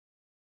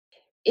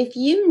If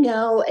you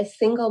know a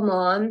single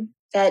mom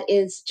that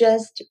is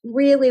just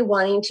really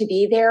wanting to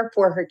be there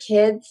for her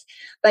kids,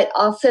 but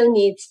also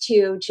needs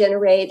to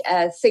generate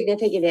a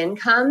significant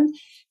income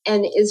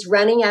and is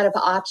running out of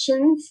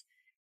options,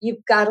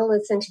 you've got to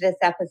listen to this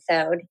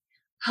episode.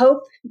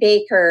 Hope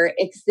Baker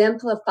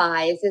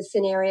exemplifies a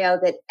scenario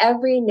that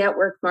every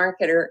network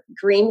marketer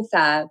dreams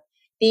of,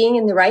 being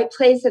in the right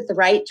place at the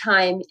right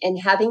time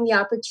and having the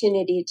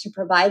opportunity to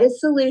provide a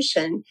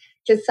solution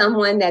to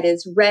someone that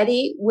is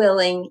ready,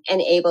 willing, and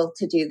able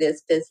to do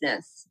this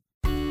business.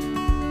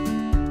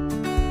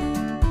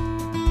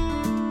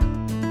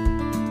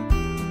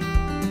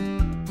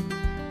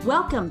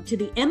 Welcome to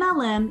the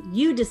MLM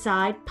You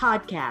Decide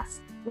podcast.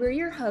 We're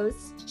your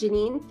hosts,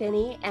 Janine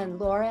Finney and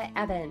Laura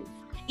Evans.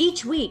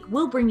 Each week,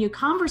 we'll bring you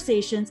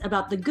conversations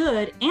about the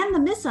good and the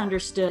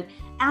misunderstood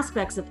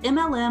aspects of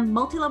MLM,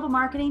 multi-level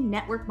marketing,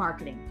 network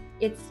marketing.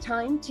 It's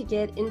time to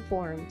get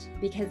informed,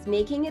 because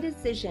making a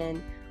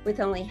decision with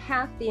only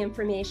half the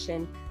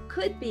information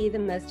could be the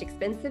most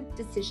expensive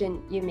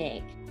decision you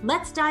make.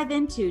 Let's dive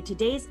into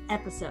today's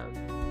episode.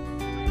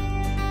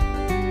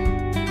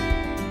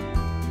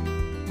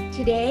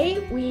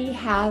 Today, we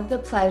have the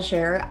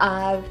pleasure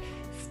of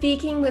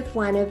speaking with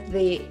one of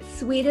the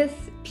sweetest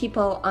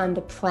people on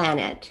the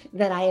planet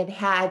that I have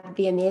had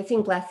the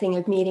amazing blessing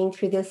of meeting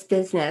through this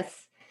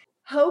business.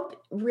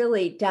 Hope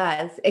really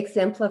does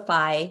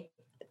exemplify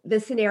the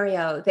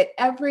scenario that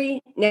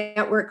every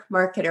network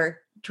marketer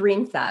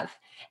dreams of.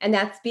 And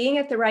that's being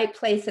at the right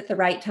place at the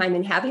right time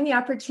and having the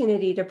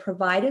opportunity to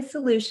provide a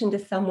solution to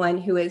someone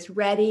who is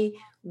ready,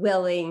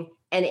 willing,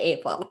 and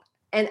able.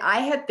 And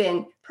I have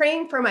been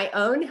praying for my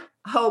own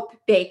Hope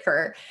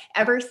Baker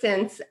ever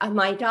since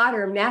my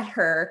daughter met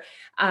her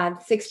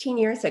 16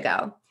 years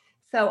ago.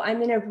 So I'm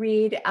going to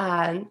read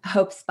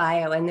Hope's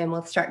bio, and then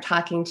we'll start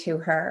talking to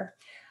her.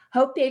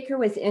 Hope Baker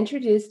was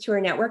introduced to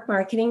her network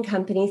marketing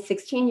company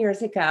 16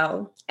 years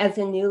ago as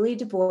a newly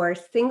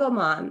divorced single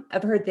mom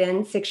of her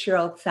then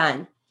 6-year-old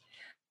son.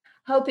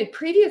 Hope had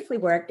previously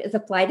worked as a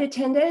flight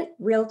attendant,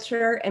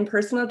 realtor, and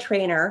personal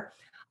trainer,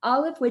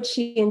 all of which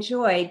she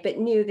enjoyed, but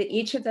knew that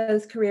each of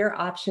those career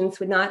options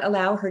would not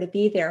allow her to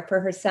be there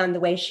for her son the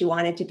way she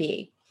wanted to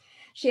be.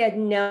 She had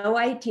no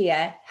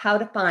idea how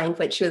to find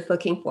what she was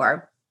looking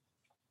for.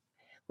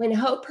 When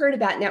Hope heard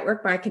about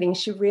network marketing,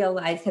 she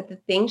realized that the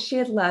things she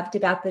had loved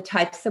about the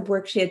types of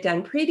work she had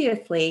done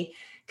previously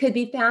could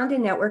be found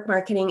in network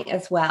marketing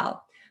as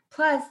well.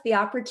 Plus, the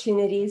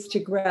opportunities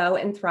to grow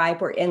and thrive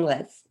were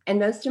endless. And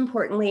most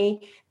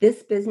importantly,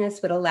 this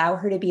business would allow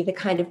her to be the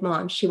kind of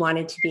mom she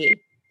wanted to be.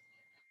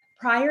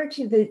 Prior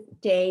to the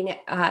day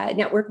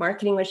network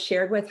marketing was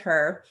shared with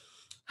her,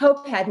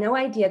 Hope had no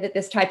idea that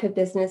this type of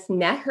business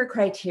met her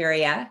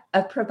criteria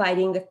of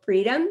providing the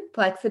freedom,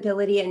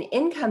 flexibility, and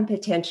income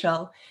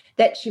potential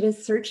that she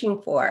was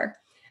searching for.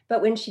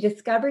 But when she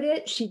discovered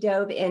it, she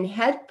dove in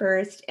head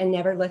first and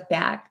never looked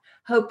back.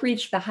 Hope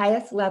reached the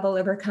highest level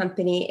of her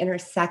company in her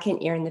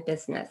second year in the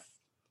business.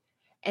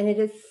 And it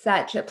is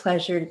such a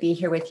pleasure to be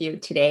here with you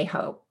today,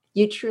 Hope.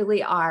 You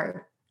truly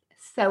are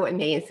so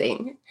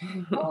amazing.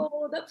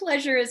 Oh, the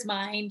pleasure is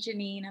mine,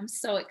 Janine. I'm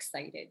so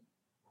excited.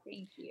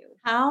 Thank you.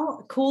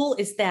 How cool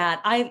is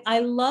that? I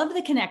love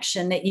the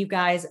connection that you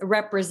guys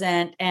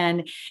represent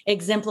and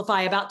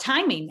exemplify about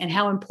timing and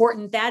how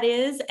important that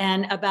is,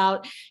 and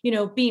about,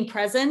 being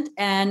present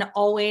and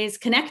always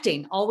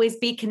connecting. Always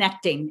be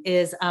connecting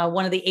is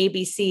one of the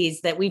ABCs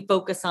that we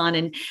focus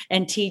on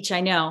and teach, I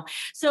know.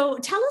 So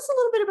tell us a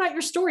little bit about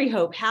your story,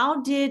 Hope.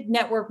 How did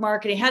network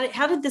marketing,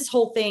 how did this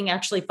whole thing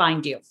actually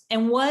find you?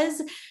 And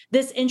was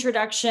this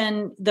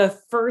introduction the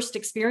first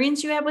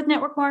experience you had with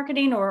network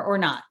marketing or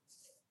not?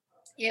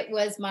 It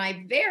was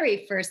my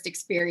very first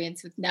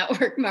experience with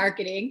network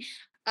marketing.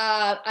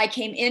 I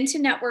came into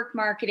network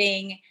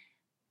marketing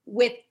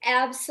with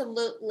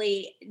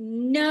absolutely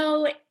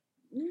no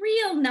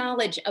real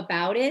knowledge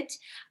about it.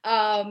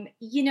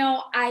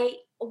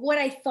 What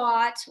I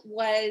thought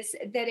was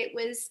that it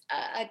was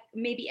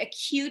maybe a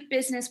cute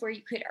business where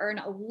you could earn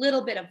a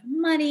little bit of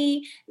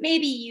money.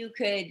 Maybe you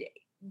could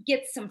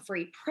get some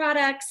free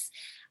products.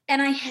 And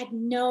I had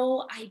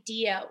no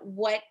idea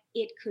what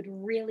it could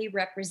really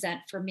represent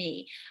for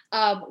me.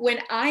 When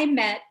I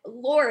met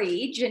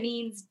Lori,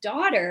 Janine's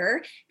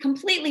daughter,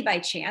 completely by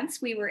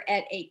chance, we were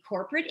at a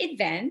corporate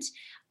event.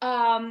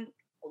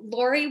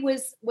 Lori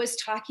was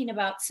talking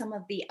about some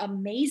of the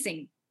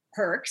amazing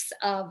perks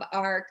of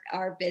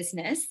our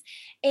business.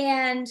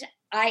 And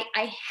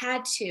I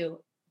had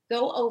to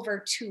go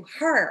over to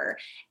her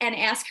and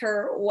ask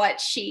her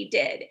what she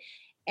did.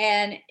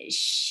 And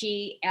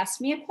she asked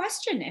me a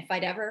question if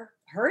I'd ever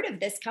heard of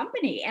this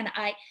company. And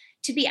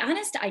to be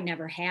honest, I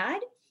never had.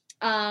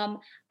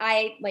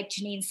 Like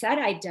Janine said,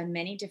 I'd done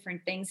many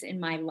different things in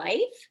my life.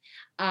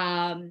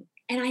 And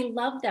I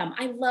loved them.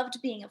 I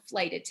loved being a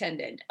flight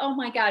attendant. Oh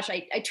my gosh,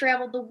 I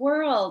traveled the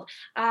world.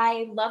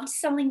 I loved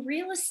selling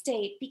real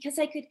estate because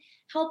I could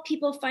help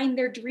people find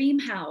their dream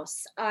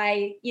house.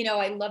 I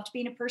loved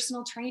being a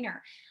personal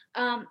trainer.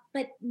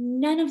 But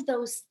none of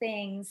those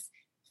things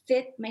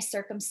fit my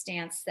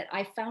circumstance that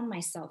I found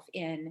myself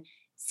in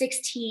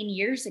 16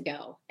 years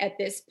ago at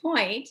this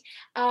point.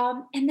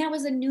 And that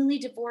was a newly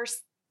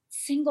divorced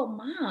single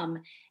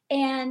mom.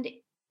 And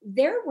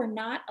there were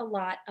not a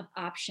lot of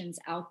options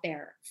out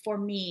there for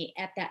me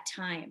at that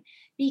time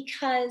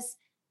because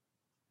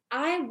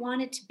I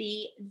wanted to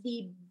be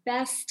the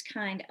best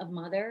kind of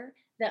mother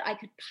that I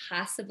could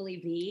possibly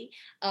be.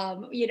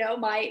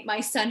 My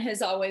son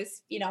has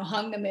always,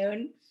 hung the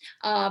moon,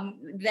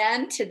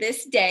 then to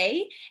this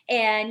day,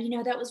 and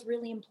that was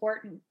really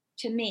important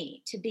to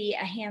me to be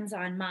a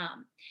hands-on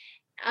mom.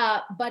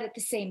 But at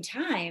the same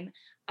time,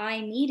 I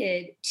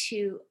needed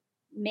to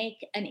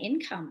make an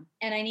income,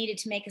 and I needed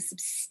to make a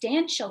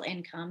substantial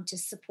income to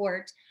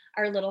support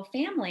our little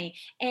family.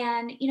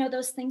 And,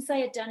 those things I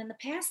had done in the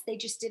past, they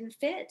just didn't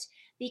fit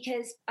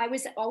because I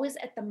was always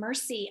at the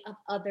mercy of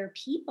other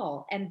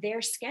people and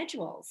their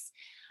schedules.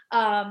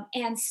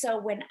 And so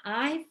when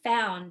I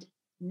found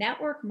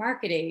network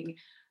marketing,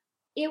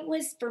 it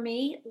was for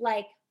me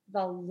like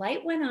the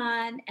light went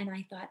on, and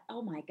I thought,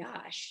 oh my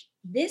gosh,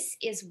 this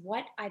is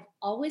what I've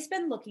always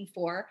been looking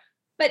for,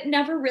 but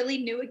never really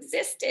knew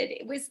existed.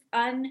 It was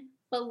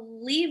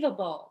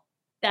unbelievable.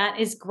 That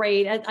is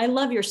great. I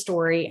love your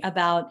story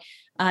about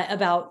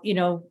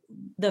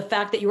the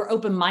fact that you were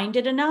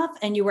open-minded enough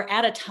and you were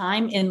at a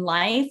time in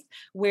life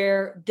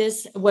where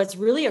this was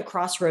really a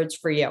crossroads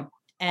for you,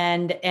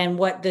 and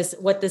what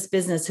this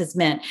business has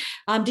meant.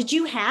 Did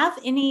you have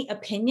any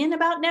opinion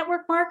about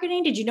network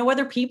marketing? Did you know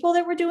other people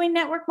that were doing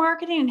network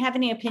marketing and have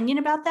any opinion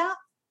about that?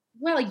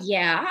 Well,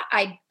 yeah,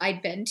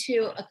 I'd been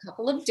to a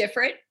couple of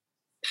different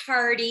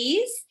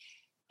parties,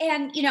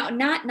 and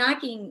not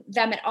knocking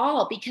them at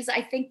all, because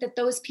I think that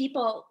those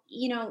people,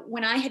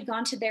 when I had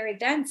gone to their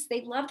events,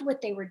 they loved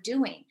what they were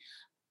doing.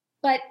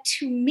 But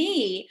to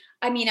me,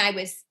 I mean, I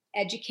was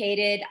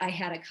educated, I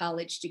had a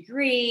college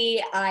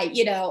degree,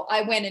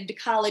 I went into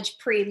college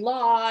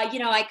pre-law,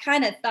 I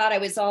kind of thought I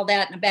was all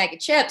that in a bag of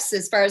chips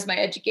as far as my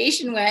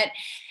education went.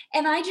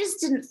 And I just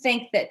didn't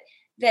think that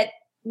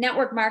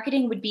network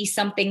marketing would be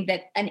something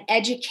that an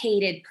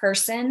educated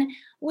person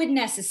would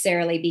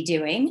necessarily be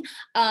doing.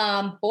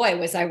 Boy,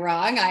 was I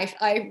wrong.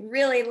 I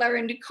really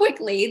learned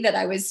quickly that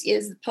is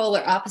the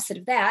polar opposite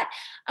of that.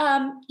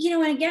 And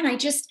again,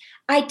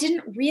 I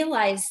didn't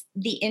realize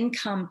the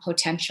income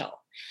potential.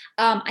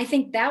 I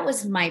think that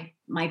was my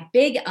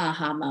big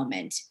aha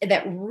moment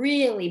that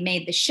really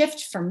made the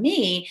shift for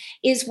me,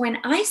 is when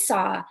I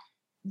saw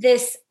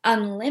this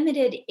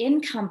unlimited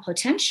income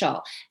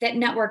potential that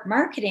network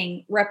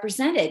marketing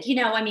represented.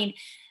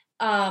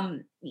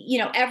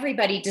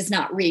 Everybody does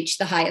not reach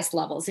the highest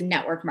levels in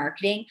network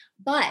marketing,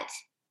 but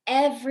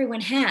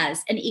everyone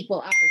has an equal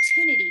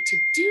opportunity to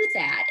do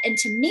that. And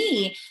to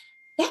me,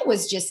 that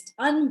was just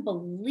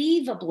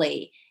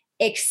unbelievably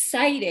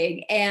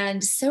exciting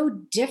and so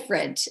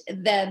different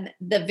than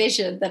the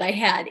vision that I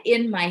had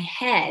in my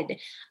head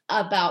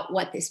about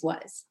what this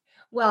was.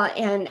 Well,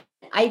 and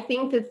I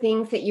think the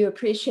things that you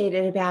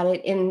appreciated about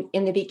it in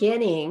the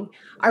beginning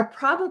are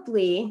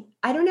probably,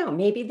 I don't know,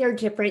 maybe they're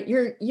different.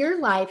 Your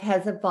life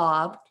has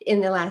evolved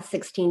in the last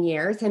 16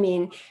 years. I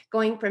mean,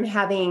 going from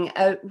having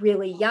a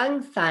really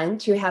young son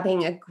to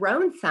having a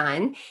grown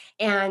son,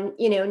 and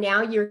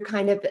now you're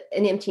kind of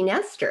an empty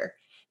nester.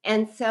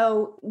 And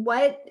so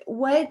what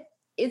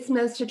is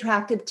most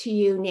attractive to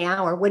you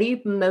now, or what do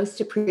you most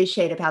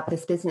appreciate about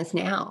this business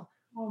now?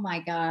 Oh my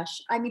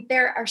gosh. I mean,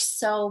 there are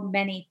so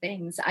many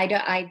things.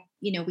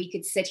 We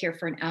could sit here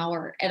for an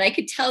hour and I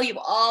could tell you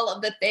all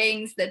of the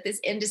things that this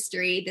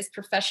industry, this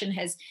profession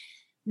has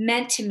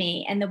meant to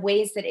me and the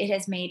ways that it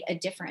has made a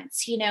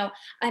difference.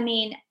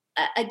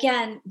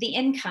 Again, the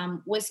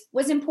income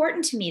was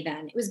important to me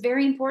then. It was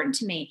very important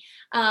to me.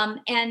 And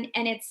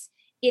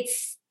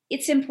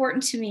it's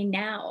important to me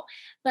now,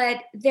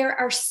 but there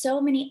are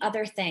so many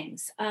other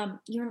things.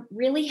 You're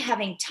really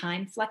having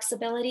time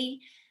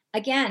flexibility.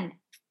 Again,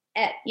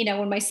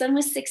 when my son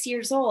was 6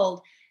 years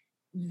old,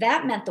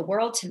 that meant the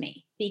world to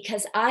me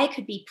because I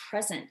could be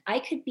present. I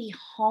could be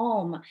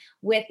home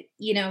with,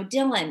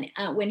 Dylan.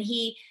 When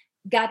he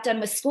got done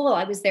with school,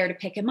 I was there to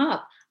pick him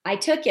up. I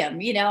took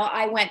him,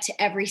 I went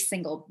to every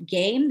single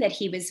game that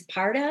he was a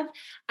part of.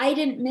 I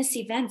didn't miss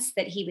events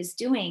that he was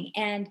doing.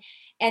 And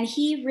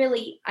he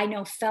really, I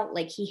know, felt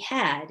like he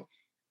had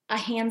a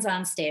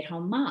hands-on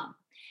stay-at-home mom.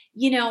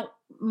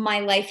 My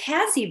life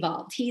has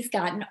evolved. He's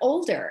gotten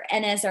older.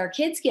 And as our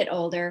kids get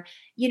older,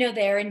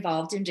 they're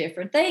involved in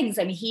different things.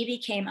 I mean, he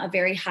became a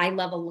very high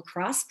level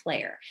lacrosse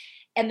player.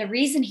 And the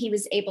reason he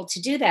was able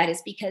to do that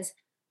is because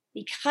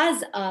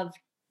of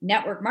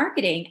network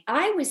marketing,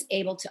 I was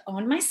able to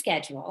own my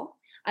schedule.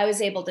 I was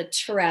able to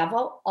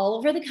travel all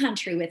over the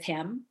country with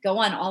him, go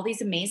on all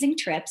these amazing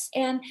trips.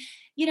 And,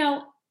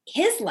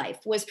 his life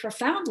was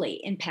profoundly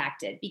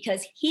impacted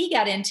because he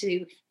got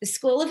into the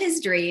school of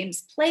his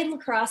dreams, played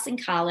lacrosse in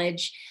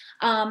college,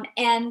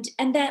 and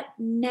that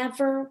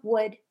never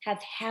would have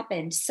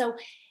happened. So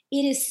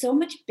it is so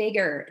much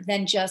bigger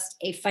than just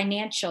a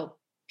financial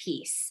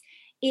piece.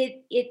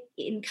 It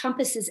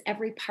encompasses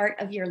every part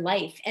of your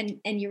life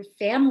and your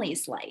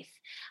family's life.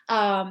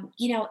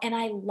 And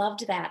I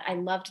loved that. I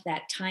loved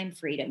that time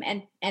freedom.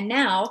 And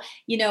now,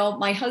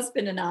 my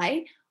husband and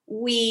I,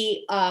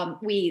 we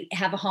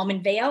have a home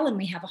in Vail and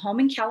we have a home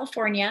in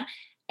California.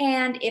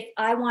 And if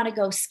I want to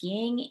go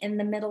skiing in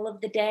the middle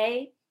of the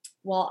day,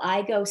 well,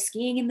 I go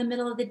skiing in the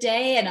middle of the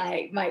day, and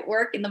I might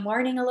work in the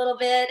morning a little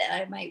bit.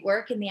 I might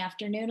work in the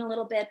afternoon a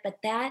little bit, but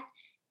that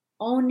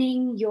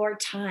owning your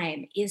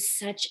time is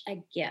such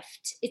a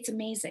gift. It's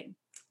amazing.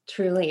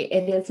 Truly,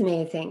 it is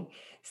amazing.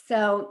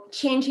 So,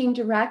 changing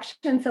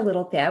directions a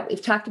little bit,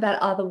 we've talked about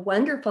all the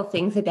wonderful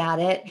things about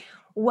it.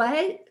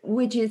 What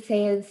would you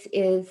say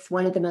is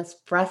one of the most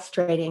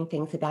frustrating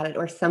things about it,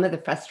 or some of the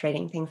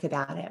frustrating things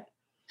about it?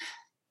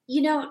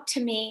 To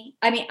me,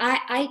 I mean,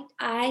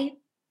 I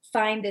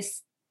find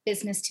this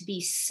business to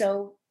be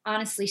so,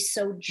 honestly,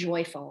 so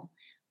joyful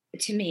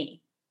to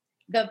me.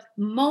 The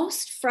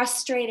most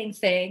frustrating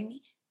thing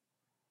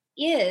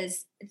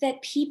is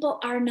that people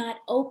are not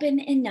open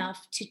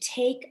enough to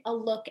take a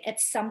look at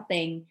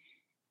something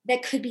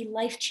that could be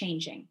life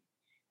changing.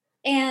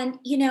 And,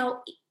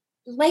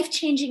 life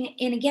changing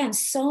in, again,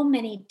 so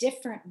many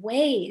different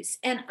ways.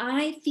 And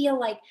I feel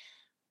like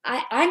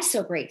I'm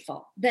so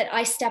grateful that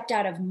I stepped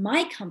out of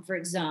my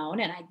comfort zone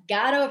and I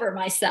got over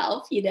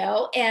myself,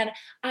 and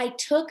I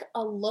took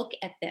a look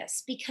at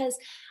this because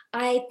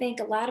I think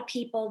a lot of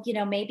people,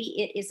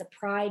 maybe it is a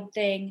pride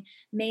thing.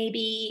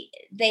 Maybe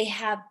they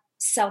have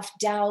self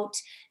doubt.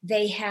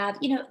 They have,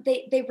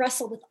 they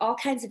wrestle with all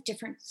kinds of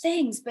different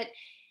things, but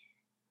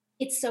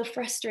it's so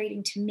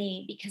frustrating to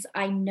me because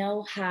I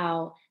know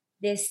how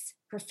this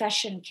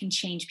profession can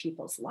change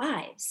people's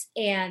lives.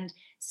 And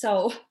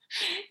so,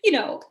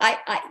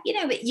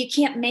 you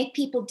can't make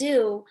people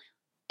do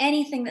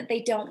anything that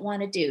they don't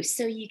want to do.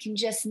 So you can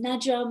just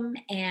nudge them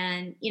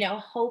and,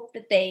 hope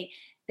that they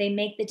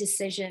make the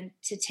decision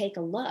to take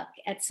a look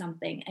at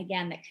something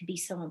again that could be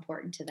so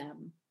important to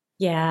them.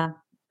 Yeah.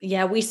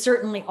 Yeah, we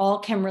certainly all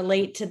can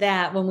relate to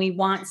that. When we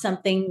want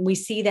something, we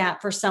see that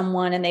for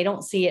someone and they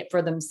don't see it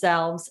for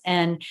themselves.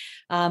 And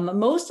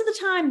most of the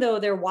time, though,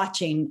 they're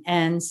watching.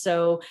 And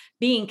so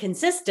being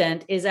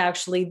consistent is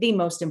actually the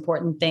most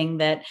important thing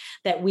that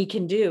we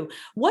can do.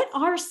 What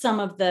are some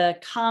of the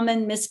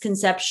common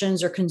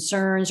misconceptions or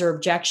concerns or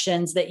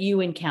objections that you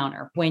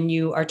encounter when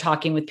you are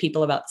talking with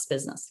people about this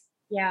business?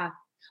 Yeah.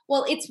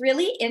 Well, it's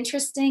really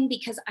interesting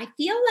because I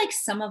feel like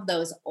some of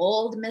those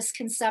old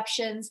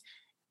misconceptions,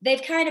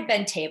 they've kind of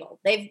been tabled.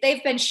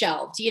 They've been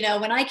shelved.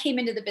 When I came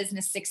into the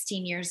business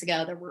 16 years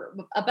ago, there were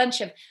a bunch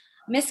of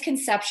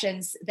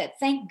misconceptions that,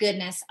 thank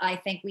goodness, I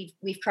think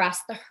we've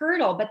crossed the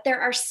hurdle. But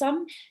there are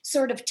some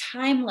sort of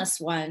timeless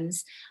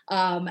ones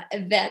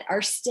that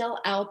are still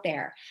out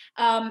there.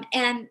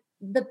 And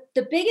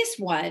the biggest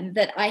one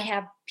that I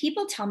have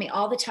people tell me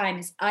all the time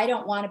is, I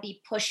don't want to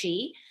be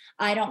pushy.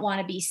 I don't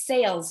want to be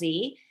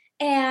salesy.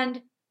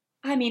 And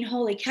I mean,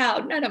 holy cow,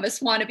 none of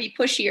us want to be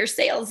pushy or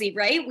salesy,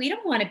 right? We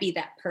don't want to be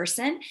that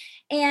person.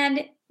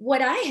 And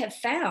what I have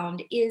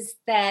found is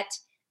that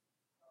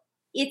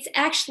it's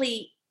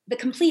actually the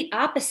complete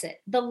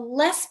opposite. The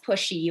less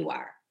pushy you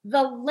are,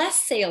 the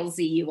less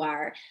salesy you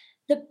are,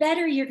 the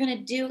better you're going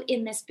to do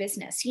in this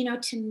business.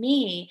 To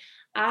me,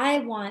 I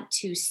want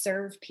to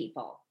serve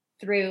people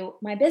through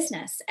my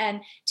business.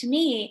 And to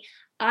me,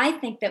 I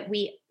think that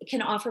we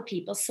can offer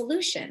people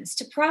solutions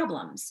to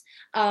problems,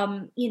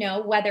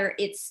 whether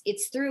it's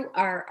through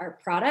our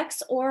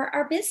products or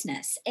our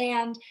business.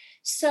 And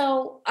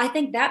so I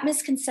think that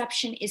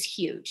misconception is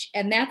huge.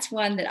 And that's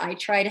one that I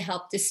try to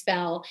help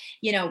dispel,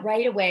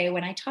 right away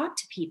when I talk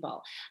to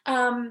people.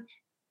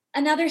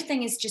 Another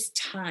thing is just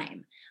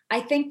time.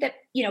 I think that,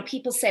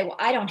 people say, well,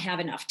 I don't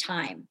have enough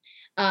time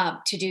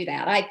to do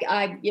that.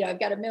 I've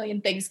got a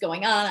million things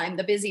going on. I'm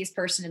the busiest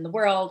person in the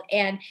world.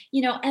 And,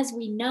 as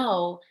we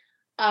know,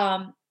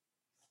 that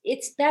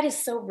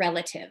is so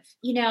relative,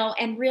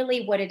 and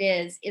really what it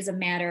is a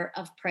matter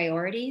of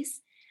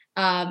priorities.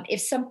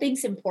 If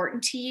something's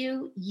important to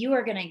you, you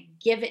are going to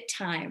give it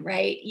time,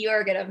 right? You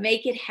are going to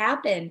make it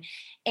happen.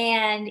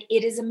 And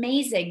it is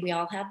amazing. We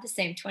all have the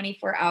same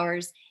 24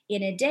 hours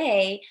in a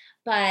day,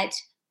 but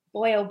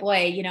boy, oh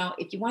boy,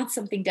 if you want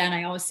something done,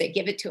 I always say,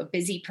 give it to a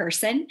busy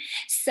person.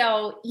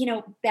 So,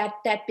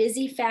 that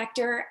busy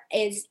factor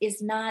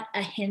is not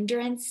a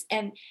hindrance.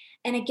 And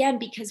again,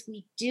 because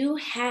we do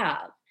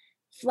have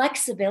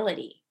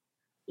flexibility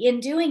in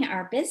doing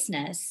our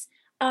business,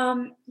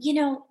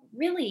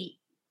 really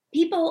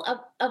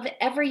people of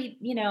every,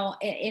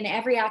 in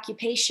every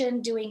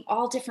occupation doing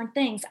all different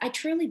things, I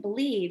truly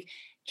believe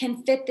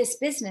can fit this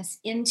business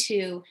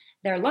into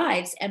their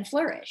lives and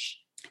flourish.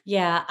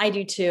 Yeah, I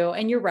do too.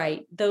 And you're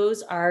right.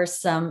 Those are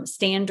some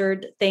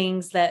standard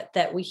things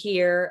that we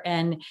hear.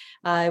 And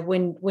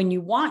when you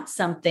want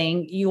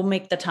something, you'll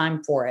make the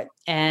time for it,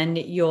 and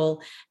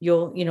you'll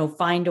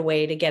find a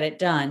way to get it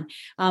done.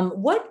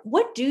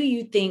 What do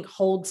you think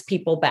holds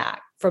people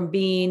back from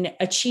being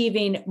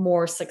achieving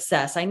more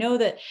success? I know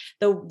that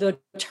the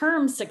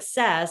term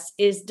success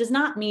does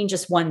not mean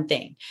just one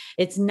thing.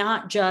 It's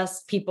not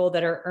just people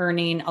that are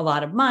earning a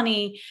lot of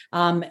money.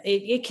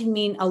 It can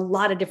mean a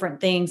lot of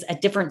different things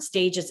at different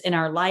stages in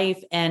our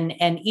life, and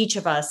each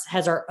of us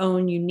has our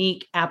own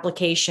unique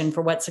application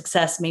for what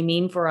success may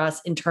mean for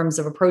us in terms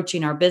of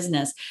approaching our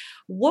business.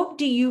 What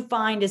do you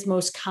find is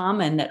most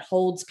common that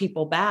holds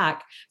people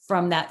back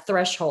from that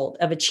threshold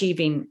of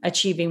achieving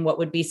what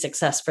would be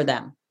success for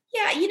them?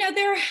 Yeah,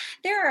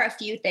 there are a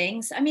few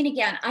things. I mean,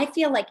 again, I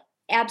feel like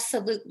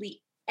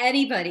absolutely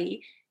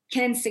anybody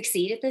can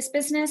succeed at this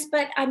business,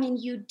 but I mean,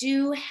 you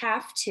do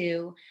have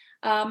to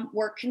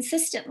work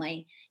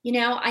consistently.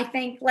 I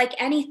think like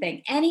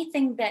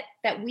anything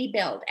that we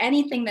build,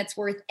 anything that's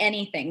worth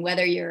anything,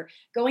 whether you're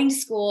going to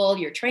school,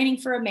 you're training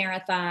for a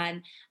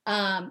marathon,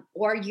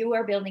 or you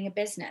are building a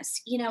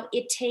business,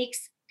 it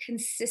takes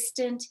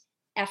consistent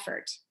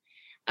effort.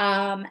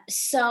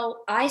 So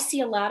I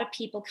see a lot of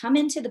people come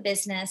into the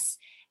business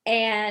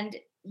and,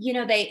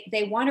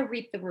 they want to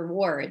reap the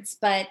rewards,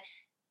 but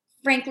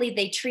frankly,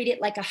 they treat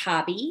it like a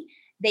hobby.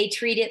 They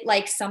treat it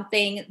like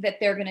something that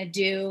they're going to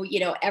do,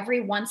 every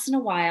once in a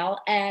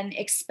while and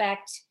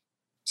expect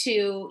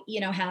to,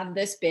 have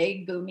this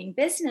big booming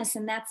business.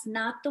 And that's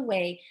not the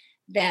way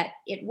that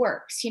it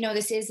works.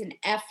 This is an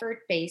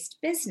effort-based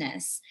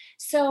business.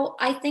 So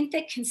I think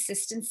that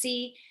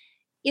consistency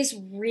is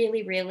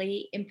really,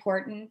 really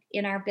important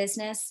in our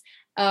business.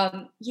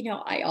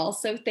 I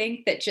also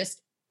think that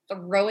just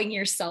throwing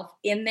yourself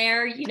in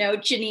there,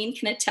 Janine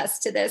can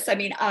attest to this. I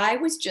mean, I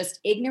was just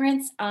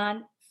ignorance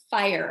on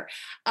fire.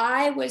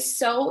 I was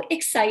so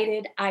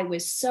excited. I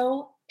was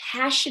so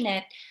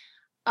passionate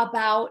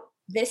about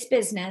this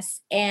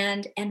business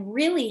and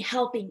really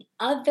helping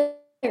other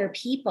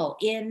people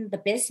in the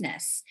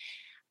business.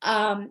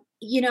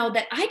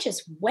 That I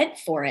just went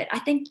for it. I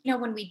think,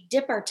 when we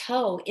dip our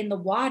toe in the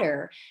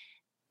water,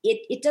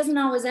 it doesn't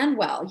always end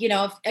well.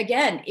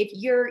 If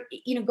you're,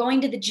 going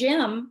to the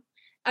gym,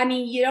 I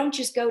mean, you don't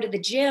just go to the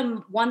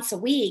gym once a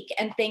week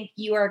and think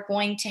you are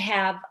going to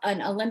have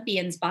an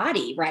Olympian's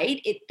body,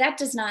 right? That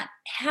does not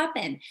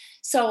happen.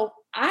 So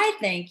I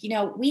think,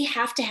 we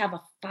have to have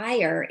a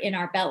fire in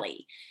our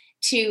belly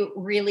to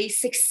really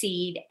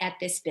succeed at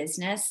this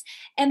business.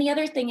 And the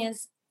other thing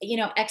is,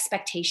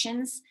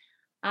 expectations.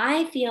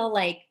 I feel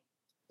like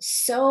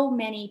so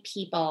many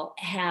people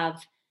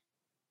have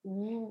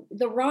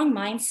the wrong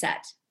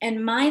mindset, and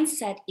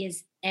mindset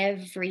is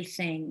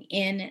everything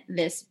in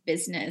this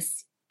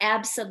business,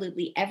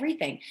 absolutely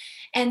everything.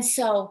 And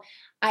so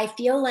I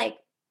feel like,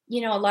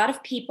 a lot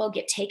of people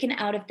get taken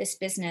out of this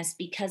business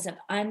because of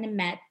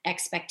unmet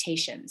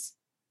expectations.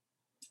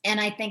 And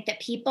I think that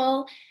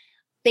people,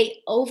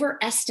 they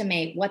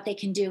overestimate what they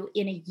can do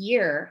in a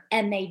year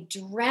and they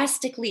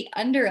drastically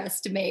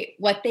underestimate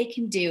what they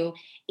can do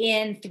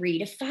in 3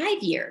 to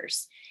 5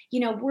 years.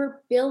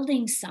 We're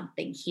building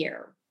something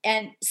here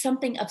and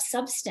something of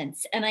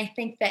substance. And I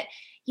think that,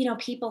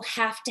 people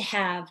have to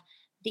have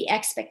the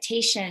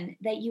expectation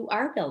that you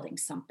are building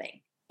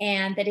something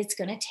and that it's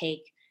going to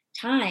take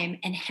time,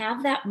 and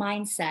have that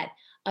mindset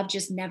of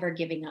just never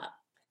giving up.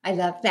 I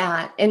love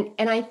that. And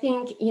I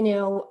think,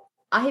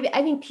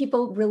 I think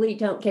people really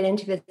don't get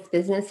into this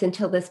business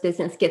until this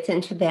business gets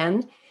into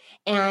them.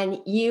 And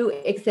you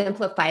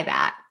exemplify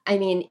that. I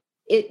mean,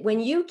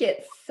 when you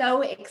get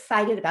so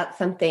excited about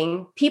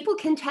something, people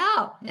can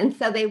tell. And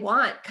so they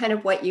want kind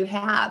of what you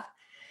have.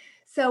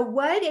 So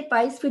what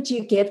advice would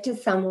you give to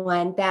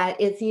someone that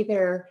is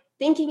either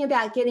thinking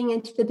about getting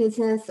into the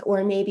business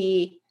or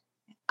maybe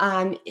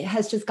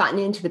has just gotten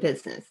into the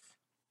business?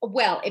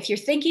 Well, if you're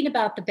thinking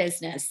about the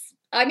business,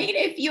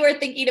 if you are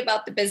thinking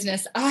about the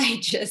business, I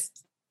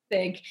just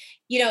think,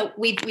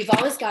 we've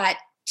always got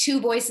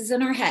two voices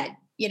in our head.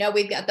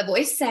 We've got the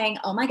voice saying,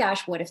 oh my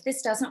gosh, what if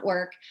this doesn't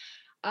work?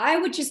 I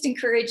would just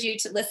encourage you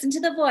to listen to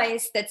the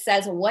voice that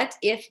says, what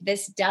if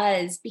this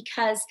does?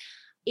 Because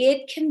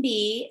it can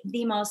be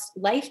the most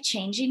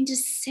life-changing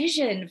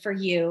decision for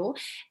you.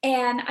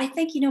 And I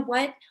think,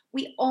 what?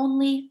 We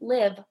only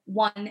live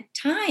one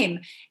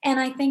time. And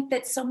I think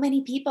that so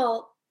many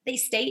people, they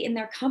stay in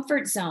their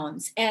comfort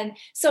zones. And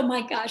so,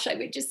 my gosh, I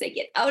would just say,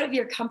 get out of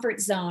your comfort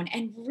zone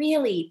and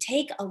really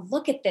take a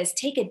look at this,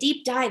 take a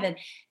deep dive and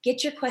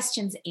get your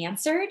questions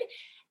answered,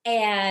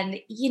 and,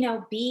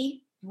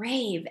 be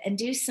brave and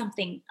do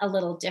something a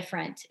little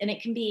different. And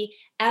it can be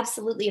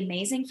absolutely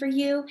amazing for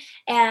you.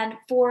 And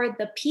for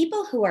the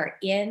people who are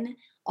in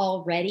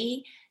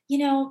already,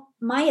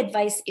 my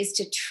advice is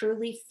to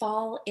truly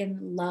fall in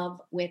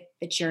love with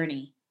the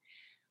journey.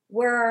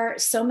 Where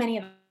so many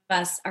of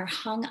us are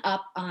hung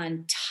up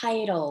on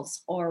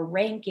titles or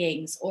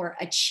rankings or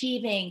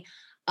achieving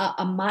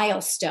a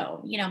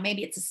milestone,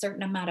 maybe it's a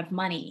certain amount of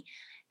money.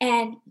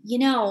 And,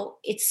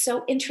 it's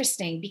so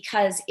interesting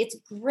because it's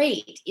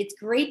great. It's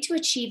great to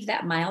achieve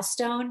that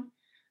milestone.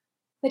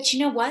 But you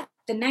know what?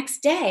 The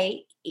next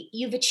day,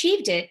 you've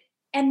achieved it.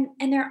 And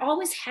there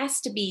always has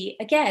to be,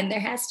 again, there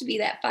has to be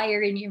that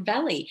fire in your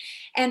belly.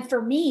 And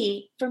for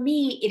me,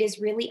 it is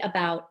really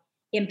about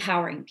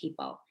empowering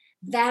people.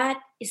 that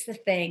is the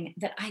thing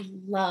that I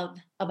love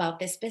about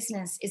this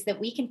business, is that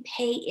we can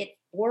pay it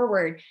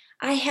forward.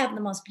 I have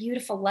the most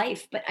beautiful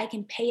life, but I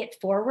can pay it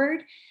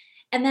forward.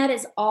 And that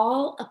is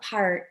all a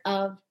part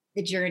of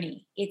the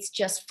journey. It's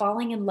just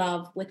falling in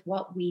love with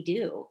what we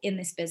do in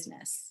this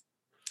business.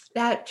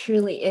 That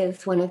truly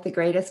is one of the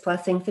greatest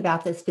blessings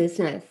about this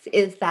business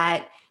is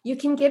that you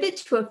can give it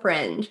to a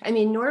friend. I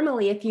mean,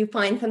 normally if you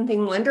find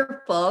something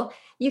wonderful,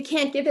 you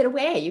can't give it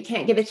away. You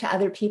can't give it to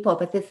other people,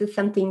 but this is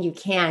something you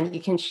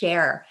can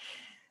share.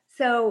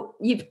 So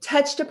you've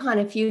touched upon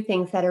a few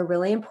things that are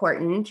really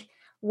important.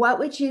 What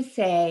would you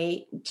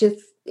say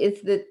just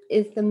is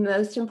the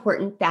most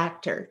important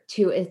factor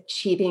to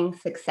achieving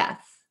success?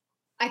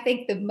 I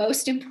think the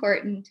most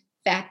important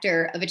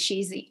factor of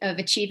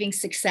achieving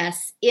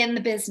success in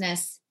the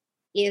business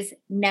is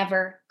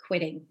never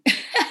quitting.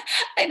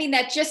 I mean,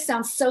 that just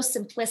sounds so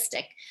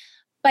simplistic,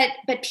 but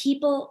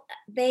people,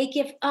 they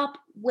give up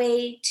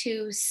way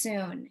too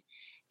soon.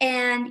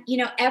 And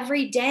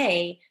every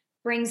day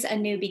brings a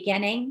new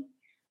beginning.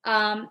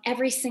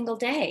 Every single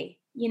day,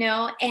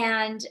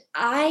 and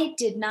I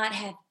did not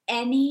have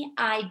any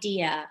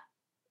idea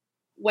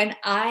when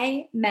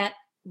I met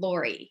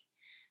Lori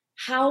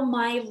how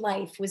my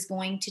life was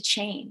going to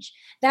change.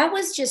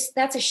 That's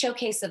a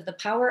showcase of the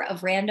power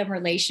of random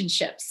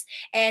relationships.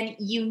 And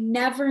you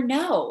never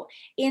know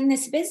in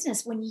this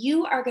business when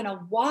you are going to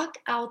walk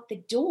out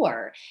the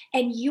door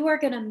and you are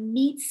going to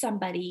meet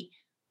somebody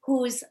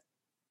whose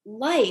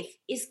life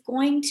is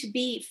going to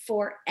be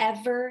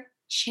forever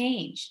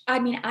changed. I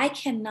mean, I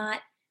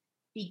cannot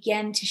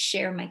begin to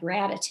share my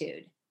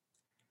gratitude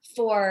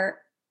for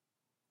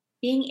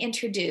being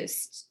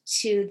introduced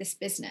to this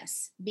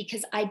business,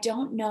 because I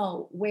don't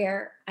know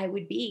where I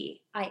would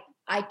be. I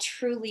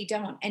truly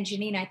don't. And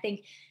Janine, I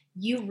think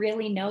you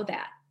really know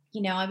that.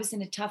 I was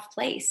in a tough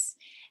place,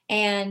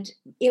 and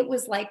it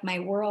was like my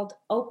world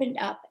opened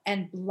up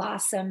and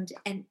blossomed,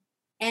 and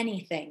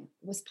anything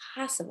was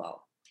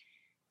possible.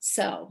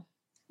 So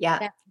Yeah,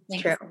 that's, I it's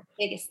think, true. is the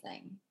biggest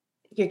thing.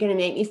 You're going to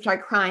make me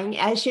start crying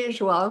as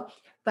usual,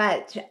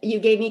 but you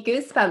gave me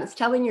goosebumps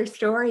telling your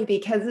story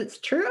because it's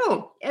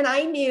true. And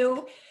I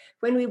knew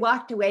when we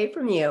walked away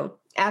from you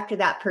after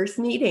that first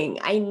meeting,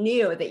 I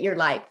knew that your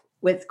life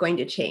was going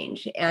to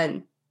change,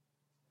 and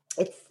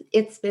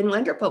it's been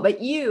wonderful.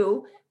 But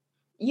you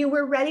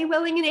were ready,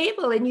 willing, and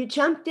able, and you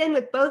jumped in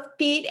with both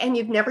feet, and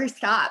you've never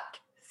stopped.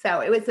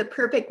 So it was a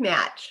perfect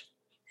match.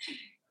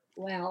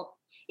 Well,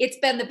 it's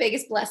been the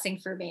biggest blessing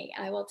for me,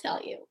 I will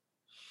tell you.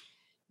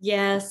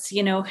 Yes.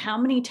 How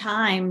many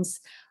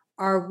times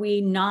are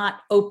we not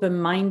open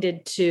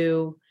minded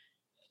to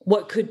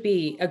what could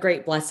be a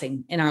great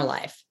blessing in our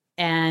life?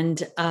 And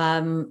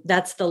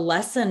that's the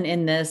lesson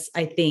in this,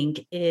 I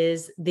think,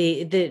 is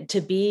the to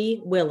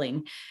be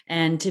willing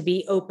and to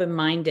be open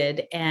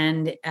minded.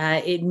 And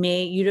it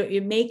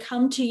may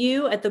come to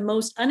you at the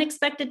most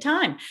unexpected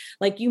time.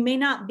 Like, you may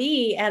not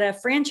be at a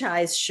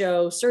franchise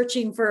show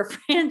searching for a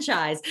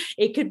franchise.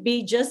 It could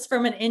be just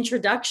from an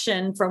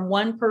introduction from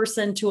one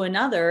person to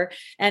another,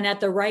 and at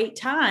the right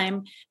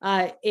time,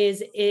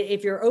 is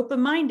if you're open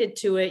minded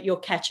to it, you'll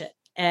catch it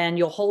and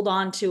you'll hold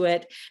on to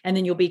it, and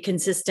then you'll be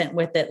consistent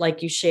with it,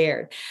 like you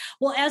shared.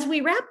 Well, as we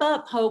wrap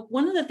up, Hope,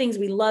 one of the things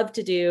we love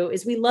to do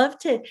is we love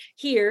to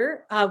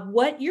hear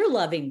what you're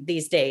loving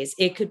these days.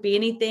 It could be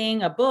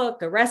anything: a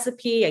book, a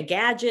recipe, a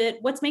gadget,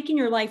 what's making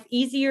your life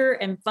easier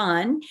and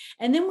fun.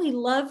 And then we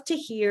love to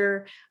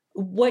hear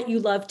what you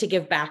love to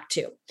give back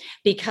to,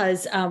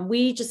 because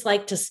we just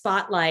like to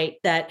spotlight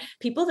that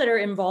people that are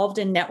involved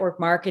in network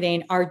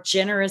marketing are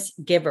generous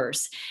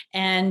givers,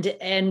 and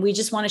we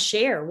just want to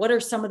share what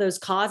are some of those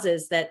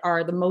causes that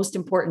are the most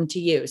important to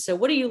you. So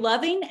what are you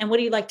loving, and what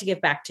do you like to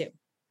give back to?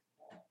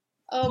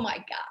 Oh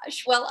my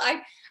gosh. Well,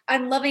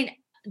 I'm loving,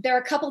 there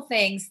are a couple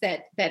things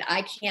that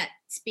I can't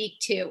speak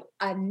to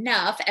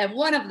enough, and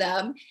one of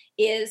them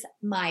is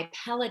my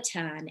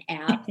Peloton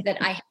app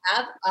that I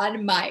have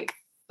on my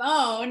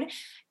phone.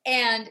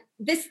 And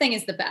this thing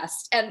is the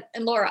best. And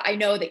Laura, I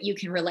know that you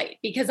can relate,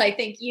 because I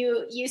think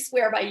you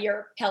swear by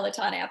your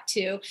Peloton app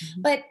too.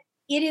 Mhm. But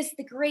it is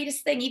the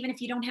greatest thing, even if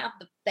you don't have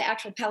the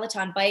actual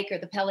Peloton bike or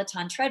the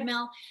Peloton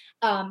treadmill.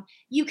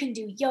 You can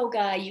do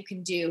yoga, you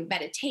can do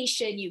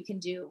meditation, you can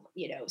do,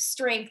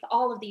 strength,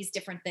 all of these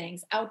different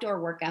things, outdoor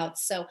workouts.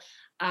 So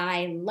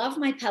I love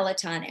my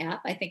Peloton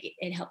app. I think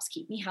it helps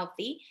keep me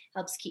healthy,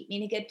 helps keep me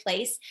in a good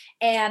place.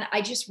 And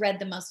I just read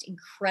the most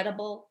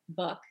incredible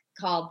book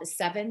called The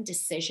 7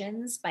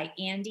 Decisions by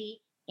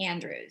Andy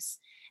Andrews.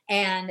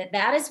 And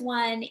that is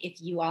one,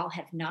 if you all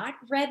have not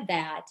read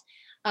that,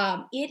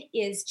 it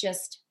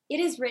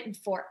is written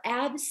for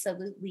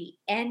absolutely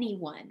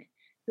anyone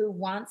who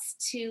wants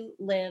to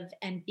live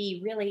and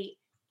be really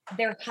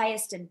their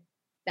highest and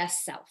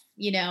best self,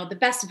 the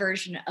best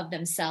version of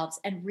themselves,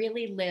 and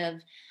really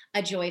live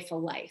a joyful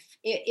life.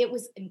 It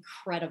was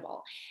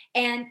incredible.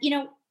 And,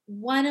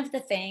 one of the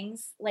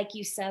things, like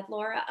you said,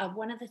 Laura,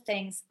 one of the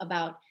things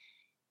about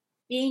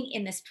being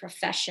in this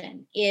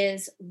profession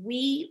is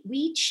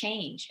we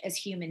change as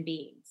human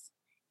beings.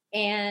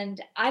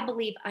 And I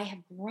believe I have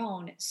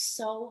grown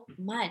so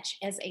much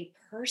as a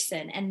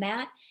person. And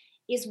that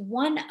is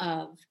one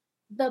of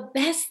the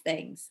best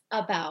things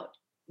about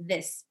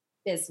this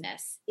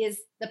business is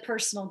the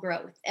personal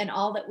growth and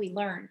all that we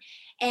learn.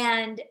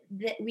 And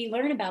that we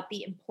learn about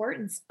the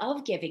importance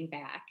of giving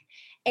back.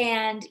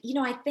 And,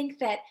 I think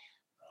that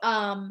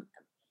um,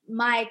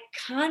 my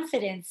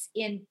confidence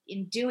in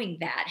doing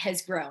that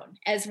has grown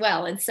as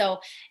well. And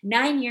so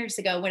 9 years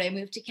ago, when I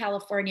moved to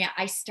California,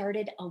 I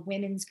started a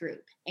women's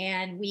group,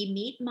 and we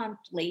meet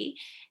monthly,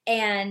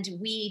 and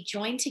we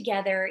join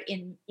together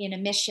in a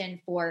mission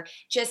for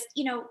just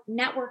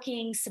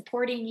networking,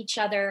 supporting each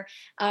other,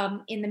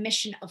 in the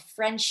mission of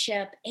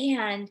friendship,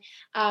 and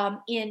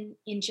in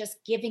just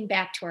giving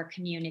back to our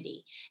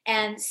community.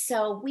 And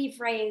so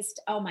we've raised,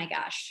 oh my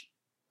gosh,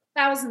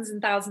 thousands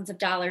and thousands of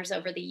dollars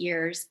over the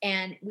years.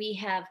 And we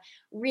have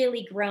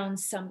really grown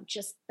some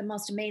just the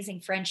most amazing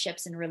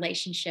friendships and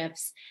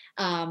relationships,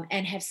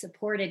 and have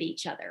supported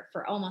each other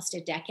for almost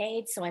a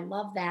decade. So I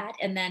love that.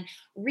 And then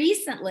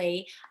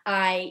recently,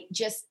 I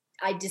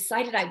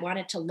decided I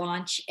wanted to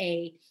launch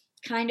a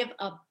kind of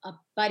a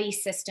buddy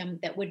system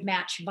that would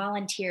match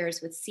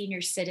volunteers with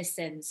senior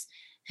citizens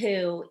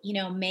who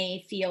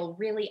may feel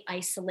really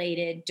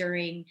isolated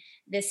during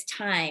this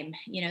time,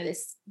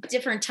 this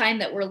different time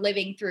that we're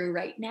living through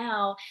right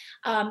now,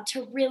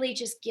 to really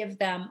just give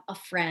them a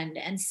friend.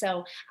 And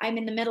so I'm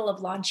in the middle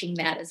of launching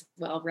that as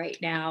well right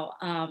now.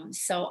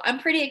 So I'm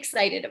pretty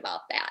excited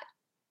about that.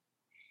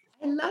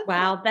 I love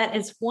Wow, that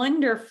is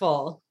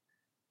wonderful.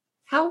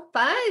 How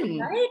fun.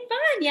 Right?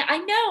 Fun. Yeah, I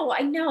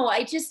know.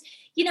 I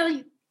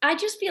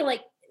just feel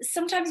like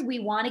sometimes we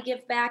want to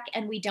give back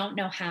and we don't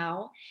know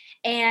how.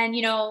 And,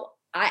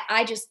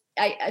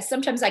 I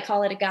sometimes I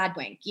call it a God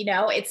wink,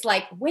 it's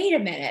like, wait a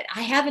minute,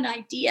 I have an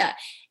idea.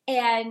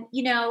 And,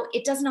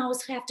 it doesn't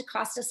always have to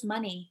cost us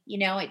money.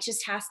 It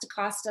just has to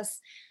cost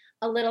us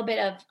a little bit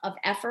of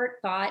effort,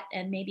 thought,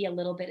 and maybe a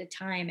little bit of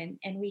time.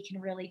 And we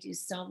can really do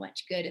so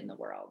much good in the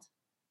world.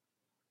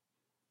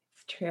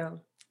 It's true.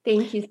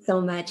 Thank you so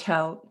much,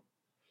 Hope.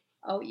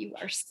 Oh, you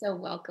are so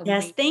welcome.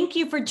 Yes, thank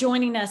you for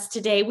joining us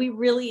today. We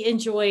really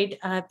enjoyed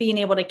being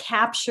able to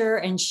capture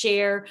and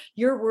share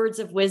your words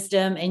of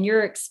wisdom and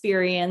your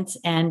experience,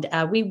 and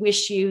we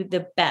wish you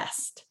the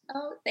best.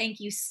 Oh, thank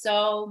you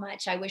so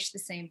much. I wish the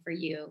same for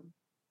you.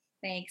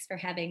 Thanks for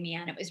having me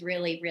on. It was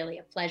really, really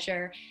a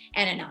pleasure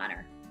and an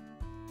honor.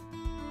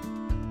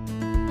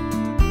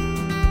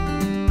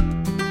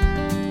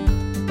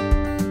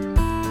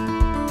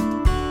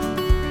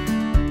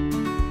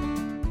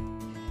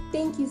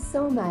 Thank you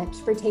so much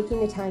for taking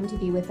the time to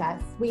be with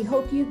us. We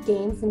hope you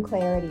gained some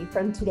clarity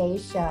from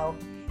today's show.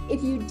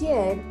 If you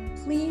did,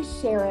 please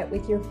share it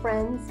with your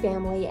friends,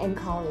 family, and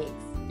colleagues.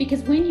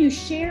 Because when you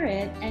share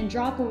it and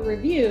drop a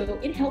review,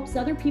 it helps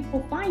other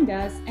people find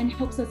us and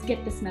helps us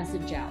get this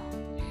message out.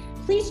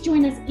 Please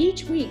join us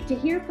each week to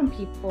hear from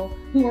people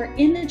who are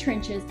in the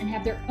trenches and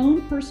have their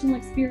own personal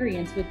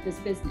experience with this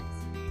business.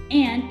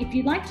 And if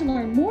you'd like to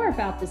learn more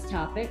about this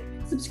topic,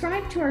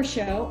 subscribe to our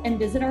show and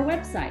visit our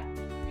website.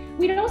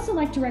 We'd also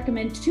like to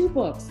recommend 2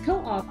 books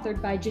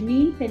co-authored by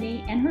Janine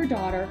Finney and her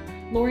daughter,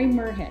 Lori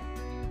Murhead,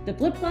 The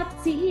Flip-Flop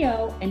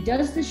CEO and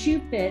Does the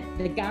Shoe Fit?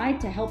 The Guide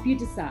to Help You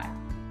Decide.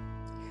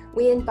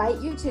 We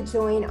invite you to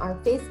join our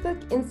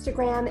Facebook,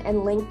 Instagram, and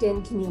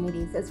LinkedIn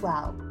communities as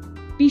well.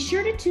 Be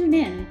sure to tune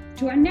in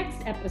to our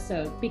next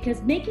episode,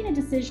 because making a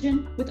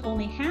decision with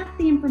only half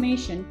the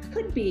information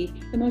could be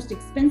the most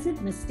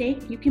expensive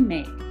mistake you can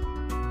make.